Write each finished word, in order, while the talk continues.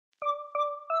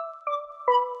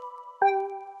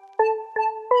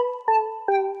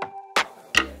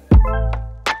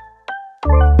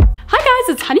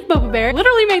honeybobabear.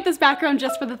 Literally made this background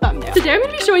just for the thumbnail. Today I'm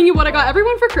gonna be showing you what I got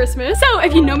everyone for Christmas. So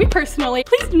if you know me personally,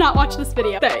 please do not watch this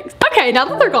video. Thanks. Okay, now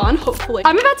that they're gone, hopefully,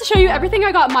 I'm about to show you everything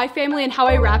I got my family and how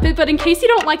I wrap it, but in case you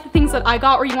don't like the things that I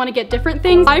got or you want to get different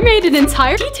things, I made an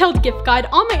entire detailed gift guide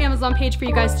on my Amazon page for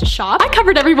you guys to shop. I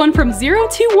covered everyone from 0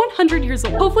 to 100 years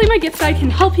old. Hopefully my gift guide can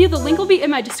help you. The link will be in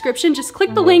my description. Just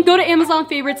click the link, go to Amazon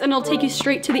favorites, and it'll take you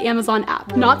straight to the Amazon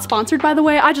app. Not sponsored, by the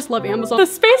way. I just love Amazon. The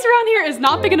space around here is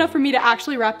not big enough for me to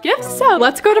actually wrap gifts, so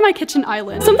let's go to my kitchen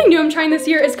island. Something new I'm trying this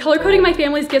year is color coding my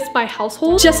family's gifts by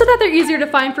household, just so that they're easier to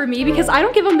find for me because I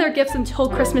don't give them their gifts until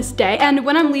Christmas Day. And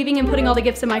when I'm leaving and putting all the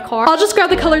gifts in my car, I'll just grab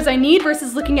the colors I need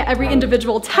versus looking at every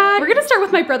individual tag. We're gonna start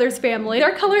with my brother's family.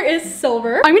 Their color is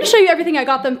silver. I'm gonna show you everything I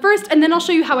got them first, and then I'll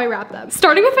show you how I wrap them.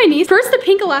 Starting with my niece, first the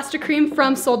pink elastic cream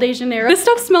from Sol de Janeiro. This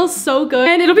stuff smells so good,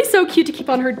 and it'll be so cute to keep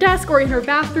on her desk or in her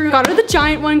bathroom. Got her the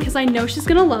giant one because I know she's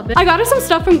gonna love it. I got her some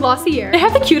stuff from Glossier. They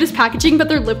have the cutest packaging, but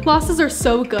their lip glosses are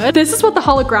so good. This is what the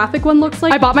holographic one looks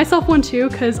like. I bought myself one too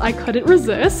because I couldn't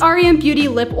resist. REM Beauty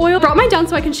lip oil. Brought mine down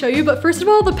so I can show you, but first of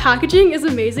all, the packaging is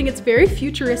amazing. It's very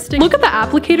futuristic. Look at the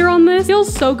applicator on this. It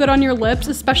feels so good on your lips,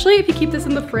 especially if you keep this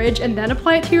in the fridge and then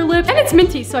apply it to your lips. And it's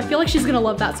minty, so I feel like she's gonna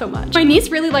love that so much. My niece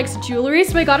really likes jewelry,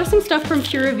 so I got her some stuff from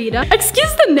Pura Vida.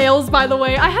 Excuse the nails, by the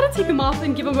way. I had to take them off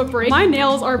and give them a break. My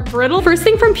nails are brittle. First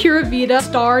thing from Pura Vida,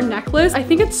 star necklace. I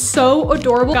think it's so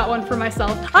adorable. Got one for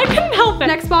myself. I couldn't help it.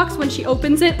 Next box, when she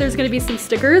opens it, there's gonna be some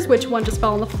stickers, which one just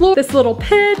fell on the floor. This little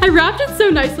pin. I wrapped it so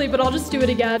nicely, but I'll just do it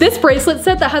again. This bracelet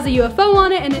set that has a UFO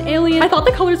on it and an alien. I thought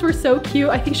the colors were so cute.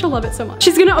 I think she'll love it so much.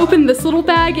 She's gonna open this little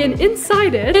bag, and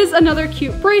inside it is another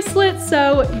cute bracelet.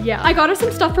 So yeah, I got her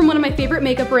some stuff from one of my favorite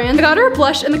makeup brands. I got her a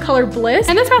blush in the color Bliss,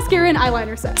 and this mascara and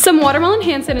eyeliner set. Some watermelon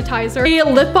hand sanitizer, a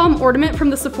lip balm ornament from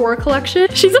the Sephora collection.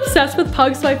 She's obsessed with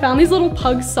pugs, so I found these little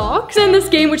pug socks in this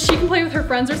game, which she can play with her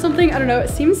friends or something. I don't know, it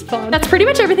seems fun. That's pretty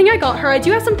much everything I got her. I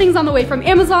do have some things on the way from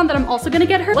Amazon that I'm also gonna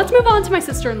get her. Let's move on to my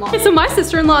sister-in-law. Okay, so my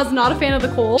sister-in-law is not a fan of the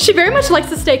cold. She very much likes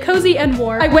to stay cozy and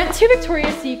warm. I went to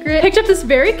Victoria's Secret, picked up this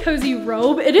very cozy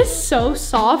robe. It is so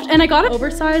soft, and I got it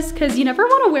oversized because you never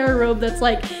want to wear a robe that's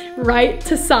like right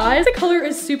to size. The color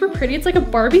is super pretty. It's like a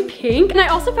Barbie pink. And I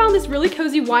also found this really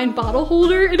cozy wine bottle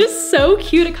holder. It is so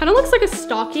cute. It kind of looks like a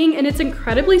stocking, and it's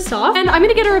incredibly soft. And I'm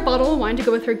gonna get her a bottle of wine to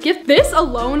go with her gift. This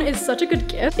alone is such a good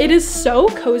gift. It is so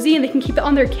cozy, and they can keep it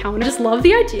on their counter. I just love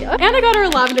the idea. And I got her a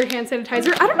lavender hand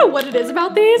sanitizer. I don't know what it is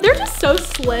about these. They're just so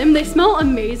slim. They smell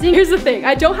amazing. Here's the thing.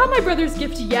 I don't have my brother's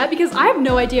gift yet because I have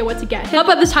no idea what to get him.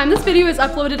 But by the time this video is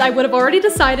uploaded, I would have already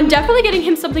decided. I'm definitely getting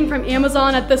him something from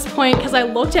Amazon at this point because I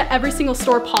looked at every single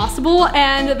store possible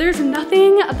and there's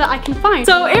nothing that I can find.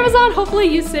 So Amazon, hopefully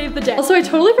you saved the day. Also, I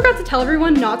totally forgot to tell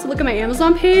everyone not to look at my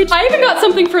Amazon page. I even got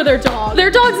something for their dog.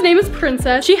 Their dog's name is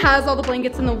Princess. She has all the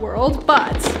blankets in the world,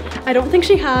 but I don't think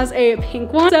she has a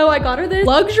pink one. So I got her this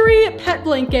luxury pet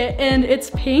blanket and it's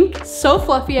pink, so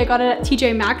fluffy. I got it at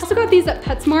TJ Maxx. Also got these at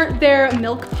PetSmart. They're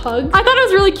milk pugs. I thought it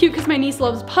was really cute because my niece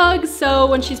loves pugs, so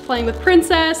when she's playing with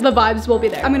Princess, the vibes will be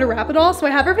there. I'm gonna wrap it all, so I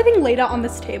have everything laid out on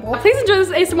this table. Please enjoy this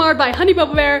ASMR by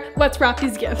honeybobabear. Let's wrap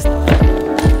these gifts.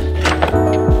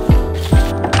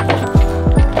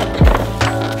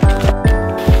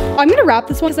 I'm gonna wrap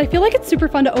this one because I feel like it's super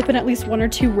fun to open at least one or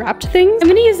two wrapped things. I'm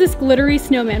gonna use this glittery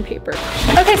snowman paper.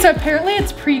 Okay, so apparently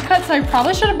it's pre-cut, so I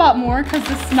probably should have bought more because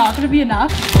this is not gonna be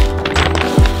enough.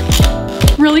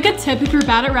 Really good tip if you're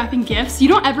bad at wrapping gifts, you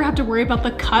don't ever have to worry about the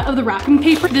cut of the wrapping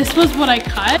paper. This was what I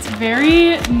cut. It's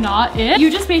very not it. You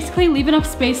just basically leave enough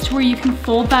space to where you can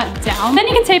fold that down. Then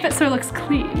you can tape it so it looks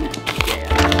clean.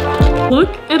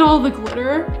 Look at all the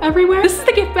glitter everywhere. This is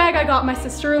the gift bag I got my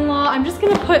sister-in-law. I'm just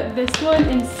gonna put this one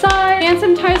inside. Hand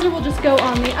sanitizer will just go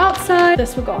on the outside.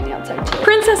 This will go on the outside too.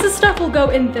 Princess's stuff will go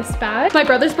in this bag. My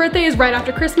brother's birthday is right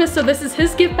after Christmas, so this is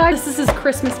his gift bag. This is his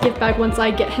Christmas gift bag once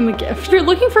I get him a gift. If you're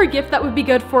looking for a gift that would be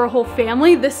good for a whole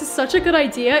family, this is such a good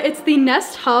idea. It's the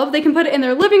Nest Hub. They can put it in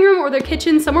their living room or their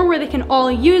kitchen, somewhere where they can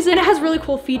all use it. And it has really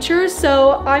cool features,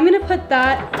 so I'm gonna put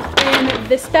that in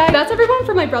this bag. That's everyone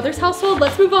from my brother's household.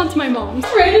 Let's move on to my mom's.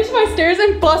 Ran into my stairs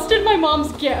and busted my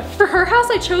mom's gift. For her house,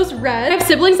 I chose red. I have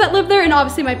siblings that live there and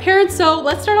obviously my parents, so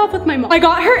let's start off with my mom. I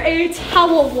got her a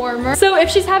towel warmer. So if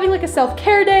she's having like a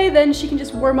self-care day, then she can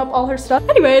just warm up all her stuff.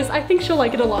 Anyways, I think she'll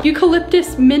like it a lot.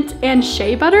 Eucalyptus, mint, and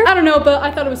shea butter. I don't know, but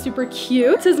I thought it was super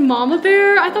cute. It says Mama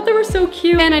Bear. I thought they were so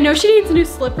cute. And I know she needs new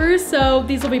slippers, so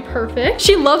these will be perfect.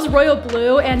 She loves royal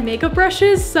blue and makeup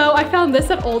brushes, so I found this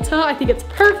at Ulta. I think it's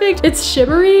perfect. It's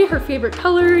shimmery, her favorite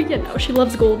color. You know, she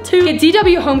loves gold too. A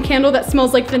DW home candle that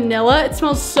smells like vanilla. It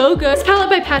smells so good. This palette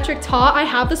by Patrick Ta. I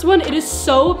have this one. It is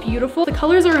so beautiful. The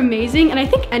colors are amazing, and I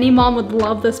think any mom would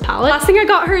love this palette. Last thing I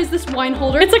got her is this wine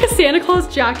holder. It's like a Santa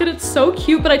Claus jacket. It's so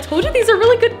cute, but I told you these are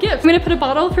really good gifts. I'm gonna put a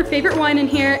bottle of her favorite wine in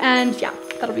here, and yeah,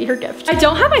 that'll be her gift. I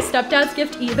don't have my stepdad's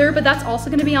gift either, but that's also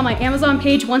gonna be on my Amazon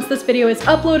page once this video is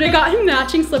uploaded. I got him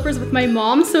matching slippers with my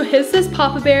mom. So his says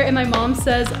Papa Bear and my mom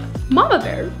says Mama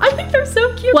Bear. I think they're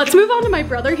so cute. Let's move on to my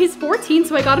brother. He's 14,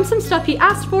 so I got him some stuff he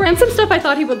asked for and some stuff I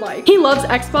thought he would like. He loves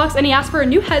Xbox, and he asked for a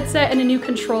new headset and a new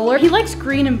controller. He likes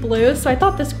green and blue, so I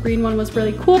thought this green one was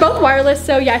really cool. Both wireless,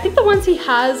 so yeah, I think the ones he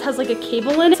has like a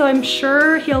cable in it, so I'm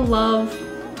sure he'll love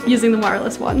using the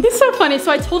wireless one. He's so funny.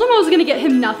 So I told him I was gonna get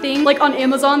him nothing. Like on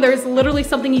Amazon, there's literally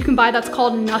something you can buy that's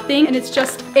called nothing, and it's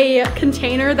just a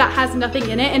container that has nothing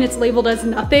in it and it's labeled as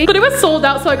nothing. But it was sold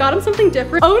out, so I got him something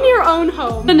different. Own your own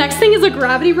home. The next thing is a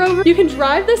gravity rover. You can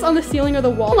drive this on the ceiling or the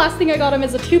wall. The last thing I got him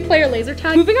is a 2-player laser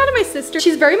tag. Moving on to my sister.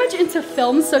 She's very much into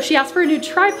films, so she asked for a new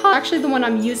tripod. Actually, the one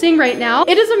I'm using right now.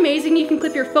 It is amazing. You can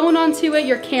clip your phone onto it,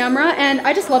 your camera, and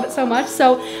I just love it so much.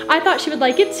 So I thought she would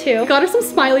like it too. Got her some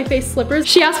smiley face slippers.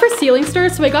 She asked for ceiling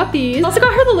stars, so I got these. Also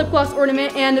got her the lip gloss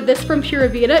ornament and this from Pura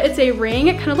Vida. It's a ring.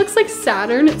 It kind of looks like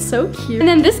Saturn. It's so cute. And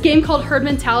then this game called Herd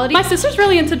Mentality. My sister's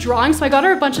really into drawing, so I got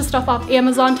her a bunch of stuff off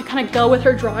Amazon to kind of go with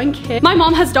her drawing kit. My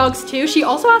mom has dogs too. She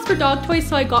also asked for dog toys,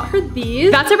 so I got her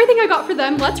these. That's everything I got for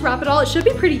them. Let's wrap it all. It should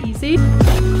be pretty easy.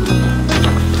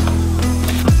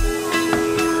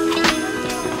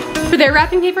 For their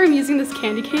wrapping paper, I'm using this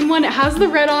candy cane one. It has the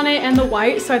red on it and the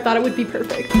white, so I thought it would be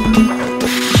perfect.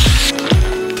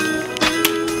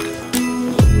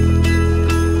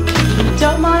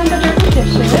 Don't mind the dirty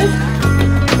dishes.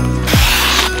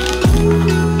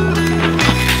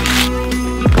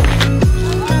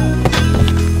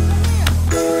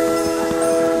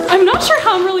 I'm not sure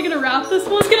how I'm really gonna wrap this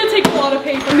one. It's gonna take a lot of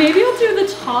paper. Maybe I'll do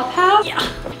the top half. Yeah.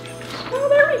 Oh,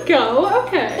 there we go.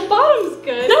 Okay. The bottom's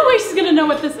good. No way she's gonna know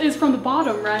what this is from the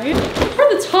bottom, right? For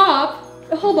the top,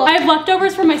 hold on. I have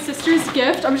leftovers from my sister's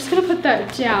gift. I'm just gonna put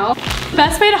that down.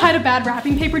 Best way to hide a bad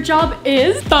wrapping paper job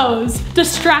is bows.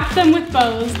 Distract them with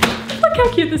bows. Look how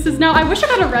cute this is now. I wish I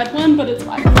got a red one, but it's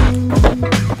fine.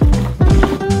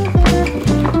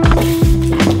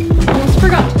 Almost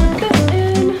forgot to put this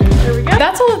in. There we go.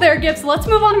 That's all of their gifts. Let's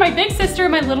move on to my big sister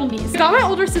and my little niece. I got my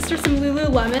older sister some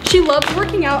Lululemon. She loves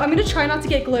working out. I'm gonna try not to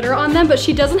get glitter on them, but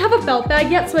she doesn't have a belt bag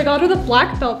yet, so I got her the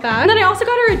black belt bag. And then I also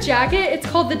got her a jacket. It's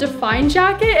called the Define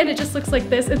jacket, and it just looks like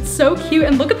this. It's so cute,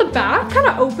 and look at the back, kind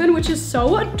of open, which is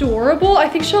so adorable. I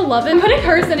think she'll love it. I'm putting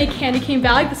hers in a candy cane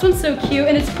bag. This one's so cute,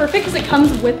 and it's perfect because it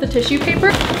comes with the tissue paper.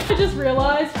 I just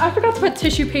realized I forgot to put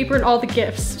tissue paper in all the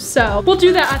gifts, so we'll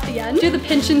do that at the end. Do the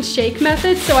pinch and shake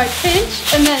method. So I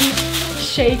pinch and then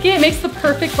shake it. It makes the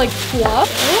perfect like fluff.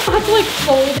 I have to like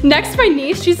fold. Next, my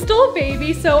niece, she's still a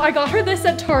baby, so I got her this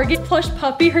at Target. Plush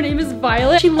puppy, her name is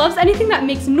Violet. She loves anything that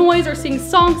makes noise or sings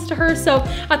songs to her, so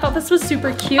I thought this was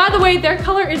super cute. By the way, their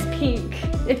color is pink,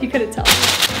 if you couldn't tell.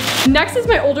 Next is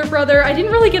my older brother. I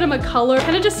didn't really get him a color,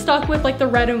 kind of just stuck with like the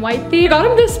red and white theme. I got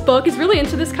him this book. He's really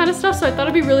into this kind of stuff, so I thought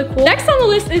it'd be really cool. Next on the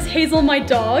list is Hazel, my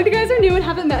dog. If you guys are new and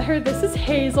haven't met her, this is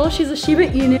Hazel. She's a Shiba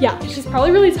Inu. Yeah, she's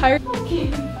probably really tired.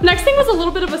 Okay. Next thing was a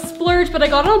little bit of a splurge, but I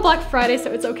got it on Black Friday,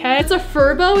 so it's okay. It's a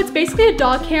Furbo. It's basically a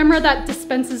dog camera that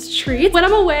dispenses treats. When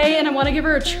I'm away and I want to give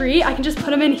her a treat, I can just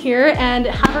put them in here and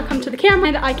have her come to the camera,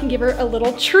 and I can give her a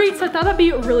little treat. So I thought that'd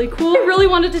be really cool. I really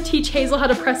wanted to teach Hazel how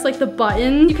to press like the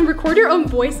button. You can record your own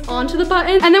voice onto the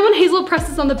button, and then when Hazel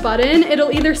presses on the button,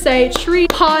 it'll either say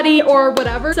treat, potty, or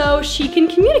whatever, so she can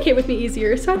communicate with me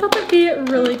easier. So I thought that'd be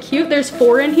really cute. There's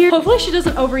 4 in here. Hopefully she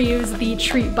doesn't overuse the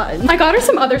treat button. I got her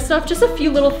some other stuff, just a few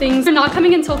little things. They're not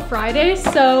coming until Friday,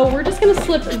 so we're just gonna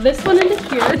slip this one into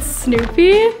here. It's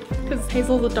Snoopy, because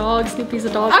Hazel's a dog, Snoopy's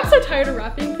a dog. I'm so tired of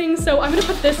wrapping things, so I'm gonna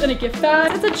put this in a gift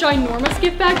bag. It's a ginormous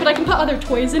gift bag, but I can put other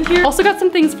toys in here. Also got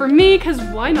some things for me, because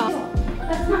why not?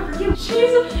 That's not for you.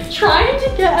 She's trying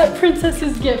to get at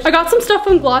Princess's gift. I got some stuff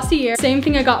from Glossier. Same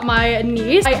thing I got my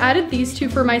niece. I added these 2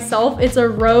 for myself. It's a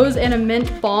rose and a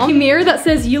mint balm. A mirror that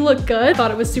says you look good.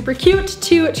 Thought it was super cute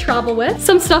to travel with.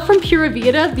 Some stuff from Pura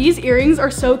Vida. These earrings are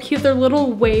so cute. They're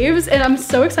little waves, and I'm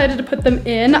so excited to put them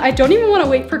in. I don't even want to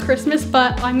wait for Christmas,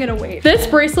 but I'm gonna wait. This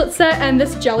bracelet set and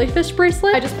this jellyfish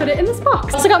bracelet, I just put it in this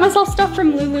box. Also got myself stuff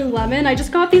from Lululemon. I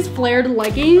just got these flared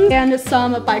leggings and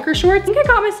some biker shorts. I think I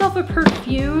got myself a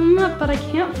perfume, but I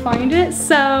can't find it,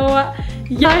 so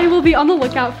Yeah, I will be on the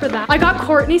lookout for that. I got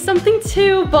Courtney something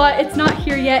too, but it's not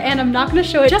here yet and I'm not gonna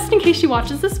show it just in case she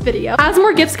watches this video. As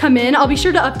more gifts come in, I'll be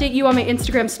sure to update you on my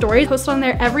Instagram stories. Post on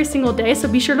there every single day, so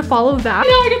be sure to follow that.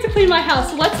 Now I get to clean my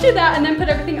house, so let's do that and then put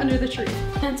everything under the tree.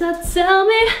 And tell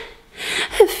me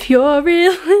if you're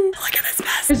really... Look at this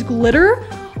mess. There's glitter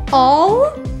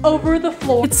all over the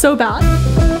floor. It's so bad.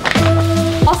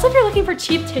 Also, if you're looking for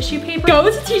cheap tissue paper, go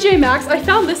to TJ Maxx. I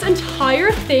found this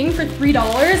entire thing for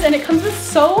 $3 and it comes with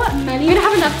so many. I'm gonna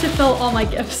have enough to fill all my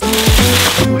gifts.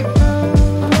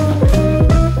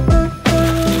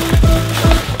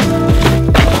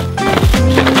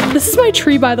 This is my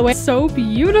tree, by the way. So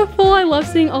beautiful. I love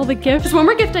seeing all the gifts. There's one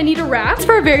more gift I need to wrap. It's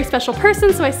for a very special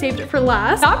person, so I saved it for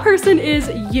last. That person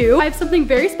is you. I have something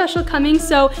very special coming,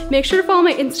 so make sure to follow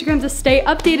my Instagram to stay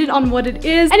updated on what it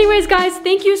is. Anyways, guys,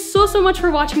 thank you so much for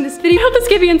watching this video. I hope this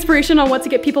gave you inspiration on what to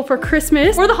get people for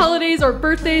Christmas or the holidays or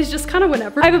birthdays, just kind of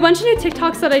whenever. I have a bunch of new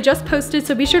TikToks that I just posted,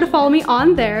 so be sure to follow me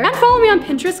on there. And follow me on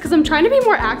Pinterest because I'm trying to be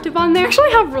more active on there. I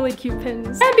actually have really cute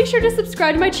pins. And be sure to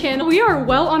subscribe to my channel. We are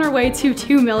well on our way to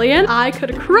 2 million. I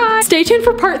could cry. Stay tuned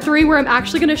for part 3 where I'm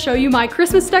actually gonna show you my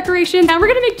Christmas decorations and we're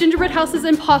gonna make gingerbread houses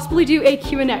and possibly do a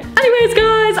Q&A. Anyways,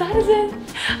 guys, that is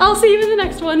it. I'll see you in the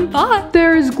next one. Bye.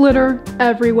 There's glitter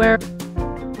everywhere.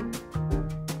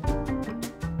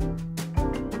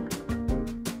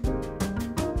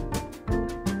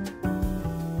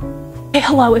 Hey,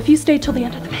 hello. If you stayed till the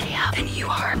end of the video, then you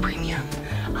are a premium.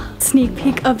 Sneak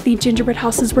peek of the gingerbread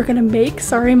houses we're gonna make.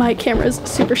 Sorry, my camera's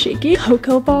super shaky.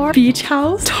 Cocoa Bar, Beach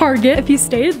House, Target. If you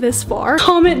stayed this far,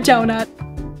 comment donut.